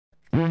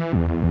Welcome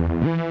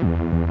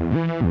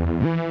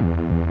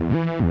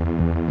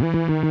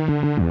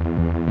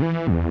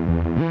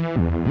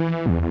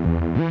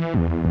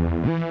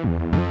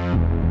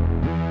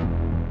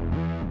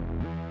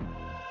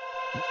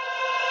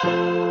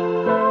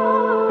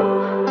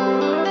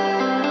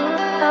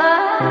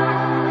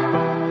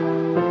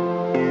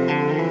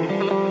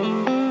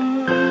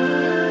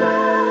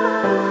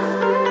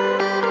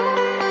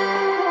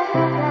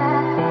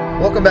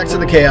back to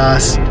the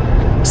chaos.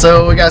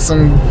 So we got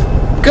some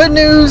good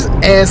news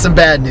and some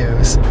bad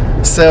news.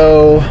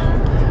 So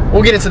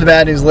we'll get into the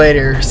bad news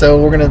later.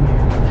 So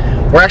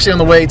we're actually on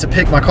the way to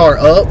pick my car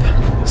up.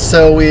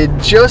 So we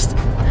just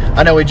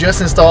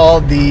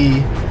installed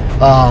the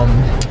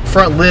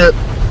front lip,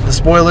 the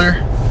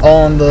spoiler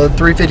on the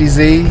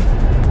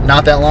 350Z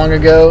not that long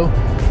ago,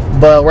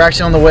 but we're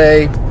actually on the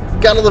way.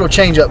 Got a little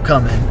change up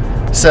coming,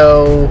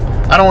 so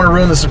I don't want to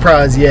ruin the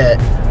surprise yet,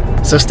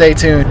 so stay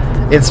tuned.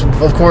 It's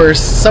of course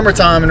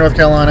summertime in North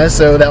Carolina,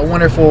 so that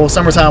wonderful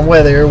summertime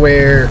weather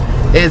where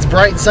it's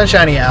bright and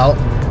sunshiny out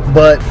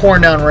but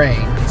pouring down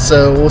rain.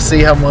 So we'll see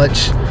how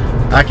much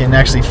I can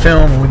actually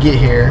film when we get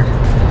here,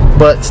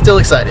 but still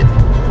excited.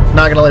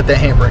 Not gonna let that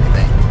hamper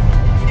anything.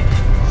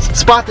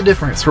 Spot the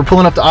difference. We're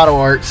pulling up to Auto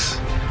Arts.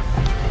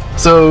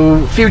 So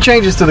a few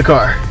changes to the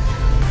car.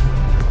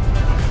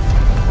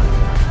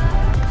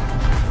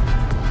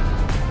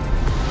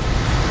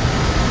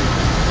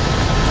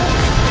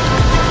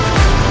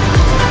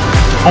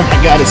 Oh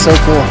my god, it's so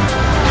cool.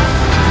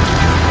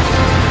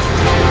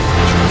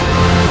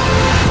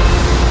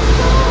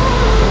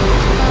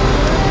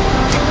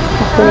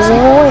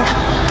 Oh,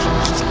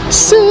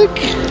 sick.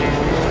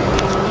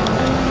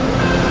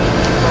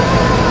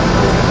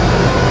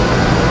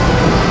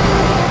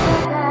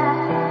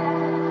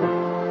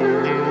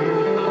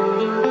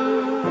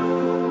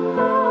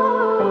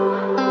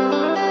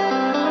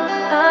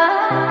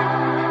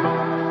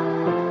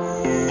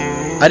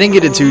 I didn't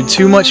get to do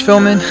too much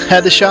filming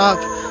at the shop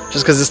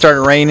just because it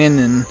started raining,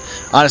 and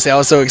honestly I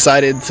was so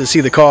excited to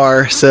see the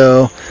car.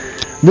 So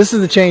this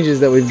is the changes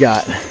that we've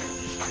got.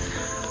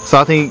 So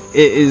I think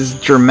it is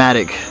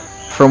dramatic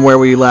from where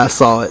we last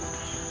saw it.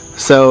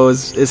 So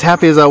as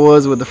happy as I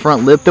was with the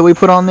front lip that we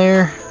put on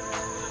there,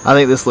 I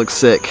think this looks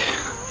sick.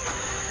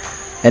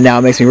 And now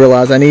it makes me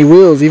realize I need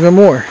wheels even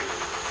more.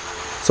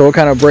 So we'll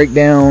kind of break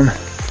down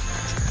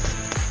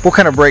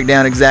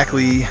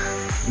exactly,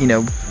 you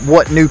know,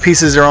 what new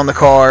pieces are on the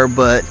car,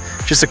 but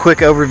just a quick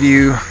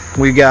overview.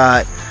 We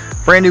got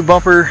brand new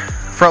bumper,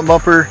 front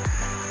bumper,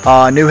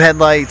 new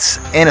headlights,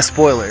 and a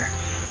spoiler.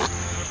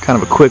 Kind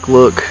of a quick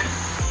look.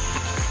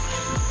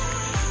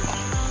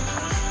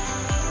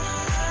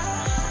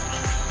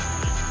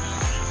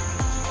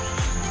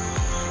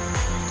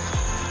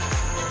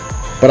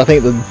 But I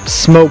think the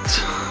smoked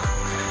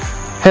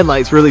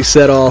headlights really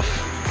set off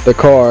the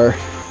car,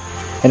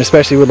 and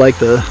especially with like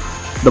the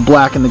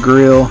black in the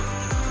grille,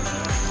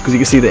 because you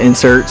can see the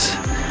inserts.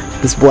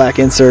 This black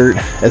insert,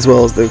 as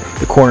well as the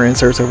corner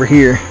inserts over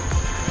here,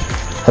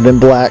 have been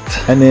blacked.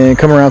 And then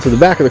come around to the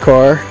back of the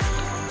car,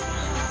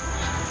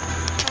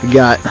 we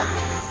got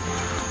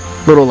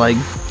little like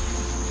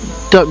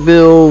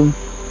duckbill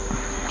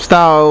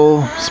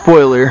style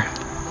spoiler.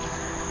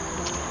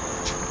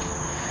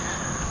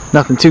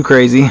 Nothing too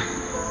crazy,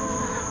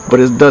 but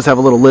it does have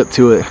a little lip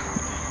to it.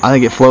 I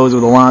think it flows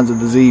with the lines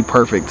of the Z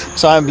perfect.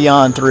 So I'm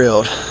beyond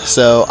thrilled.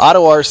 So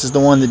Auto Arts is the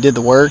one that did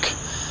the work.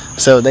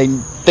 So they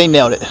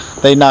nailed it.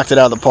 They knocked it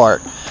out of the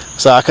park.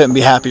 So I couldn't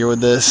be happier with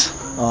this.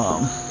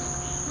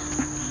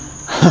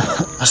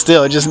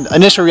 Still, just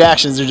initial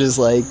reactions are just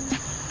like,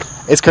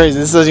 it's crazy.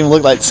 This doesn't even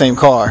look like the same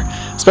car,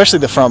 especially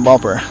the front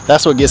bumper.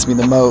 That's what gets me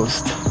the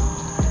most.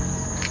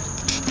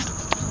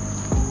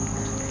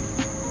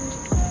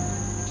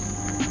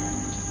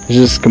 It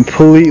just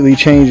completely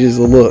changes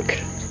the look.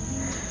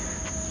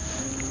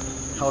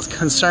 I was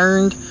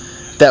concerned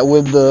that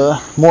with the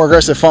more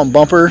aggressive front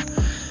bumper,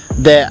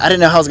 that I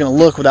didn't know how it was going to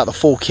look without the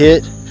full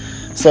kit.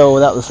 So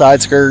without the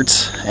side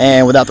skirts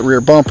and without the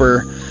rear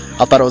bumper,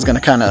 I thought it was going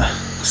to kind of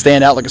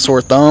stand out like a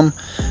sore thumb.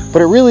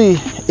 But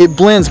it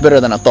blends better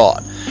than I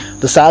thought.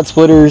 The side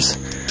splitters,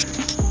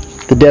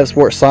 the Dev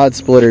Sport side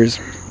splitters,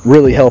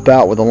 really help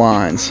out with the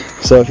lines.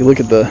 So if you look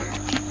at the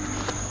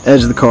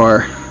edge of the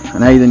car,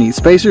 and I either need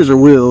spacers or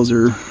wheels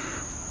or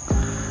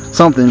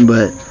something,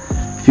 but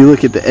if you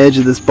look at the edge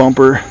of this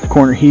bumper, the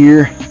corner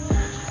here,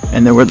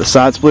 and then where the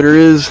side splitter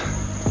is,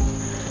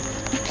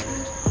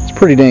 it's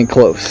pretty dang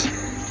close.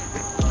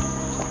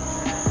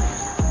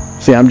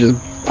 See, I'm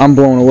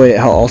blown away at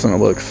how awesome it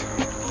looks.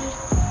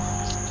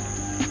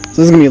 So this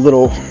is gonna be a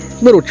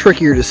little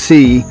trickier to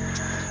see,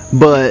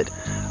 but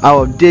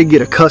I did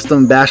get a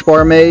custom bash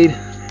bar made.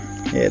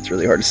 Yeah, it's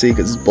really hard to see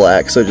because it's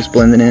black, so just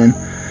blending in.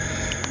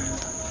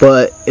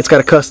 But it's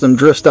got a custom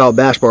drift style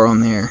bash bar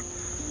on there,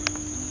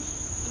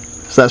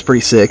 so that's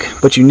pretty sick.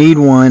 But you need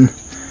one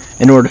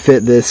in order to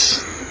fit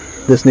this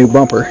new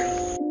bumper.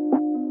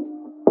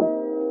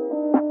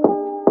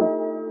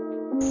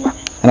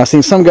 And I've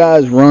seen some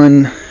guys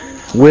run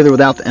with or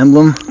without the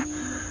emblem,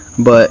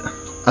 but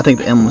I think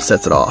the emblem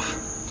sets it off.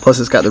 Plus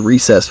it's got the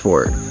recess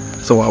for it,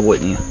 so why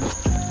wouldn't you?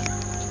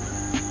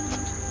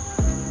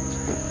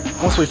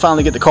 Once we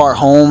finally get the car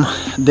home,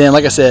 then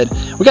like I said,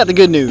 we got the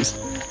good news.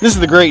 This is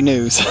the great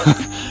news.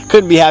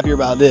 Couldn't be happier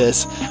about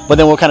this. But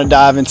then we'll kind of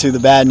dive into the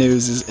bad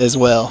news as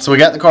well. So we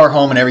got the car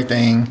home and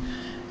everything,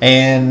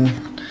 and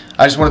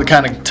I just wanted to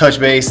kind of touch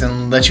base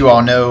and let you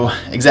all know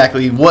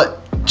exactly what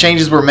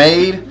changes were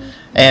made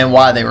and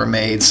why they were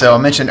made. So I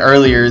mentioned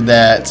earlier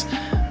that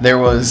there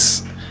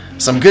was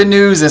some good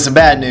news and some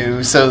bad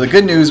news. So the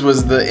good news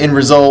was the end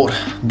result,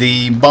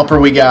 the bumper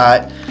we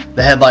got,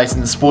 the headlights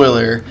and the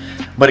spoiler,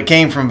 but it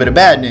came from a bit of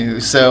bad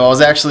news. So I was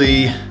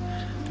actually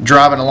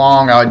driving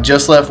along, I had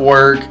just left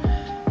work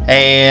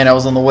and I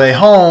was on the way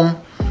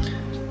home,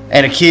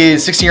 and a kid,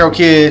 16-year-old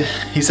kid,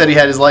 he said he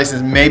had his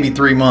license maybe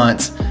 3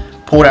 months,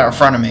 pulled out in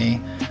front of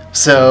me.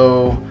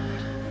 So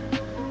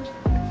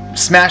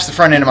smashed the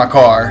front end of my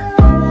car.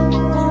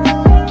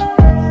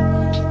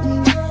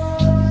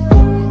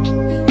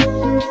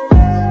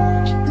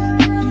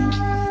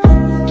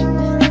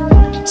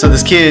 So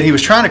this kid, he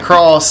was trying to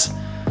cross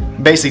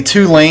basically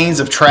 2 lanes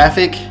of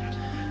traffic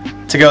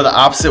to go the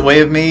opposite way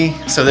of me.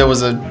 So there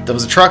was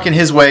a truck in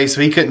his way, so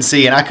he couldn't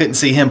see, and I couldn't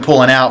see him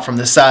pulling out from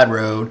this side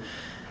road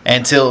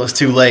until it was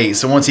too late.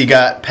 So once he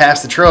got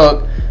past the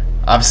truck,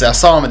 obviously I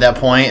saw him at that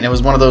point, and it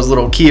was one of those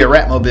little Kia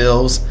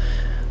Ratmobiles,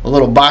 the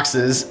little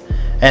boxes,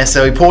 and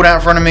so he pulled out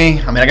in front of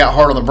me. I mean, I got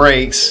hard on the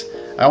brakes.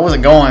 I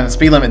wasn't going, the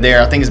speed limit there,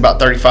 I think it's about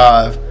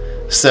 35,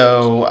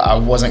 so I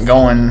wasn't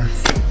going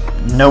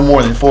no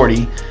more than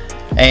 40.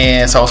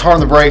 And so I was hard on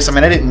the brakes. I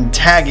mean, I didn't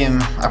tag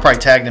him. I probably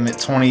tagged him at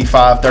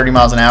 25, 30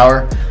 miles an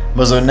hour. It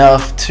was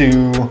enough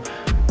to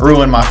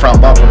ruin my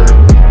front bumper.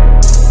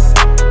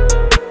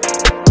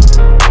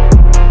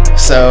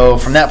 So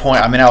from that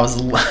point, I mean, I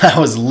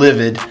was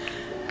livid.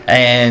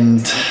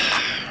 And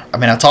I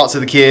mean, I talked to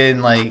the kid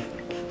and, like,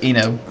 you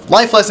know,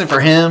 life lesson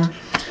for him,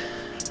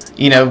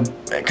 you know,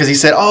 because he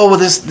said, oh, well,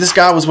 this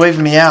guy was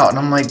waving me out. And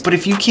I'm like, but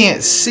if you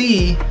can't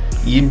see,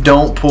 you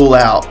don't pull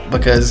out,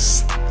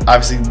 because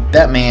obviously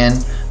that man,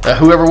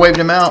 whoever waved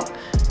him out,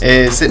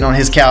 is sitting on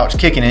his couch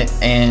kicking it,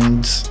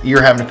 and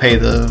you're having to pay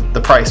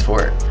the price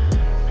for it.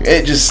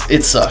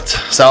 It sucked.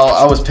 So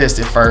I was pissed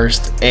at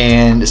first,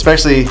 and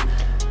especially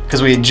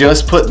because we had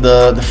just put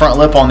the front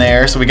lip on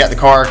there, so we got the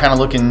car kind of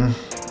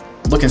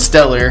looking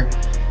stellar.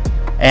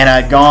 And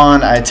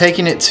I had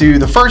taken it to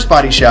the first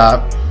body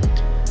shop,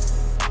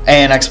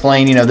 and I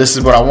explained, you know, this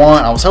is what I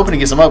want. I was hoping to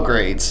get some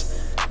upgrades.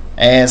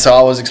 And so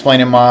I was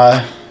explaining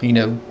my, you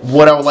know,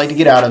 what I would like to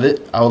get out of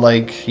it. I would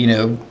like, you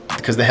know,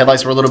 because the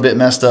headlights were a little bit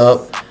messed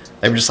up.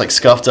 They were just like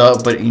scuffed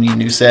up, but you need a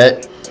new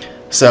set.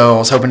 So I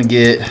was hoping to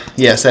get,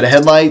 yeah, a set of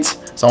headlights.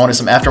 So I wanted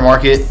some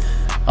aftermarket.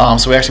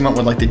 So we actually went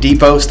with like the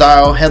Depo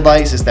style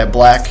headlights. It's that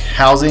black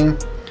housing.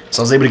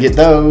 So I was able to get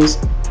those.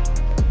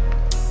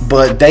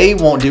 But they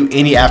won't do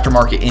any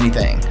aftermarket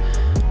anything.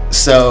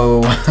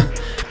 So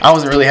I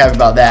wasn't really happy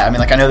about that. I mean,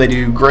 like, I know they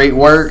do great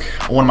work.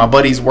 One of my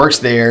buddies works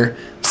there,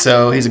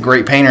 so he's a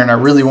great painter, and I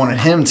really wanted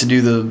him to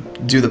do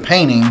the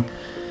painting,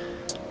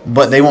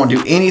 but they won't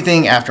do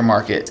anything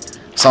aftermarket.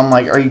 So I'm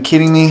like, are you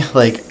kidding me?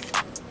 Like,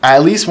 I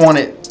at least want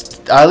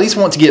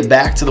to get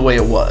back to the way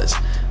it was.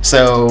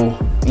 So,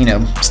 you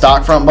know,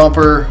 stock front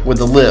bumper with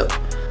the lip.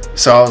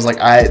 So I was like,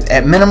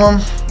 at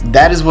minimum,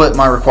 that is what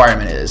my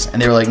requirement is. And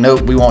they were like,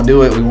 nope, we won't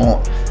do it. We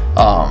won't.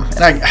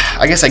 And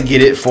I guess I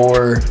get it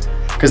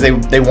because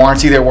they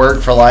warranty their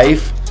work for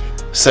life.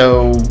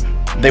 So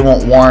they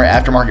won't warrant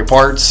aftermarket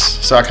parts.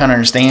 So I kind of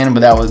understand,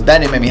 but that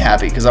didn't make me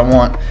happy, because I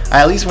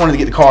at least wanted to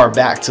get the car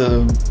back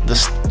to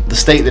the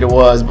state that it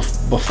was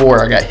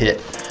before I got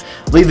hit.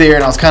 Leave there,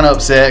 and I was kind of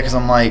upset because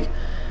I'm like,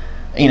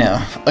 you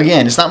know,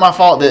 again, it's not my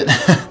fault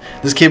that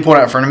this kid pulled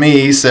out in front of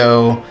me,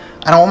 so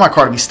I don't want my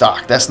car to be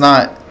stock. That's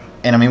not,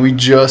 and I mean, we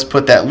just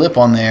put that lip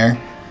on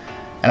there,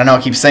 and I know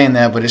I keep saying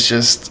that, but it's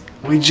just,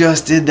 we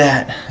just did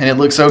that, and it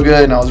looked so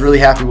good, and I was really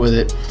happy with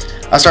it.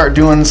 I started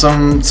doing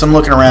some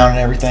looking around and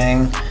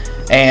everything,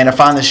 and I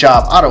find the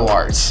shop, Auto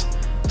Arts.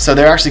 So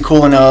they're actually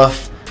cool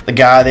enough. The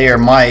guy there,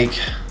 Mike,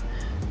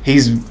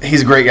 he's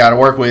a great guy to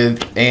work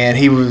with, and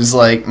he was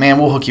like, man,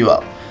 we'll hook you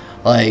up.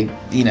 Like,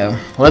 you know,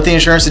 let the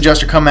insurance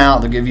adjuster come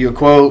out, they'll give you a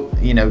quote,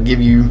 you know,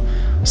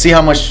 see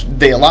how much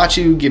they allot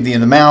you, give you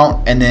the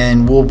amount, and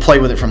then we'll play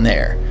with it from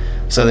there.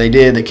 So they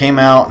did. They came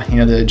out, you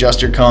know, the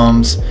adjuster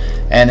comes,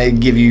 and they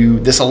give you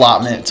this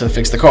allotment to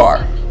fix the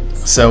car.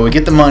 So we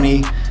get the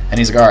money, and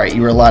he's like, all right,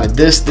 you were allotted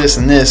this, this,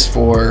 and this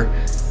for,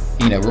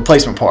 you know,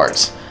 replacement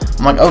parts.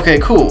 I'm like, okay,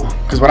 cool.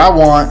 Because what I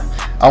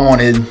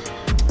wanted,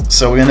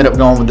 so we ended up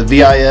going with the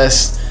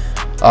VIS,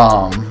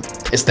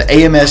 it's the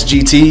AMS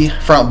GT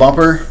front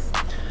bumper.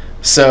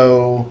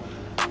 So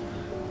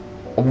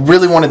I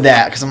really wanted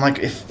that, because I'm like,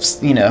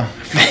 if, you know,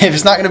 if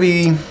it's not going to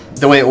be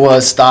the way it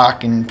was,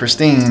 stock and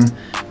pristine,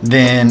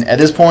 then at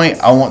this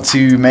point I want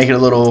to make it a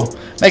little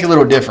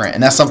different.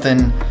 And that's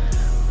something,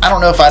 I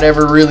don't know if I'd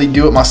ever really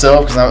do it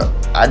myself, because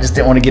I just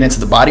didn't want to get into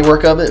the body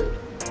work of it.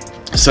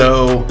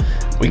 So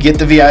we get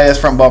the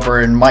VIS front bumper,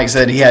 and Mike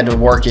said he had to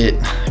work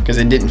it because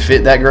it didn't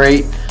fit that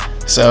great.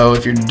 So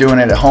if you're doing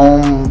it at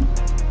home,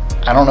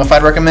 I don't know if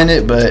I'd recommend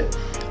it, but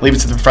leave it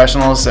to the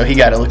professionals. So he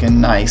got it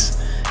looking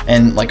nice,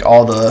 and like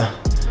all the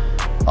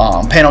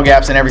panel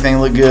gaps and everything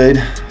look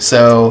good.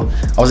 So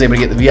I was able to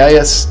get the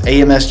VIS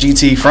AMS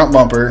GT front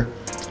bumper.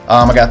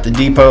 I got the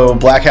Depo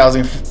black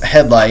housing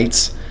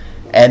headlights,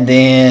 and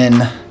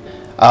then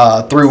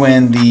threw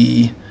in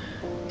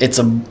it's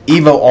a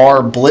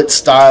Evo-R Blitz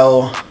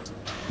style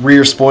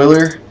rear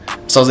spoiler.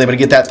 So I was able to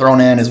get that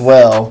thrown in as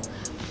well.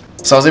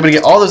 So I was able to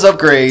get all those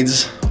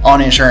upgrades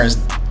on insurance,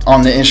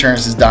 on the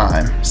insurance's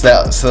dime.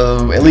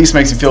 So at least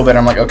makes me feel better.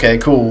 I'm like, okay,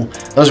 cool.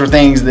 Those were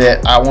things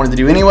that I wanted to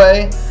do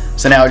anyway.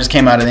 So now it just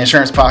came out of the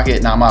insurance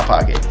pocket, not my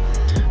pocket.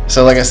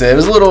 So like I said, it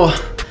was a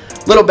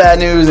little bad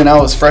news, and I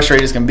was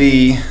frustrated as can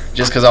be,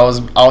 just because I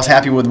was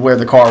happy with where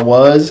the car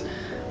was.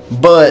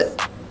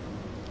 But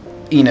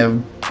you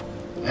know,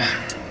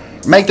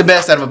 make the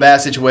best out of a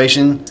bad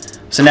situation.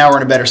 So now we're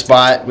in a better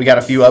spot. We got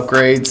a few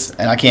upgrades,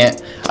 and I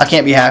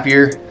can't be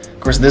happier. Of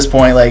course, at this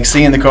point, like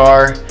seeing the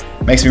car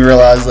makes me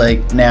realize,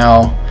 like,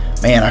 now,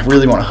 man, I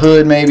really want a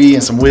hood maybe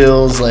and some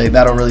wheels. Like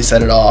that'll really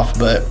set it off.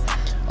 But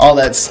all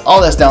that's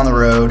down the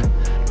road.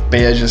 But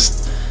yeah,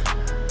 just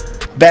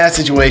bad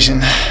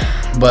situation.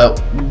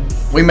 But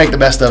we make the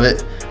best of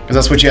it, because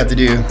that's what you have to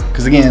do.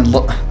 Because again,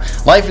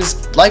 life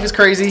is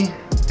crazy.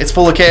 It's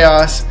full of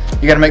chaos.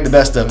 You got to make the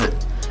best of it.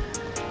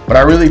 But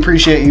I really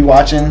appreciate you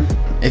watching.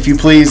 If you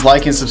please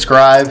like and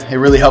subscribe, it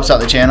really helps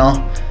out the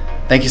channel.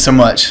 Thank you so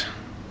much.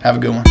 Have a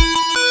good one.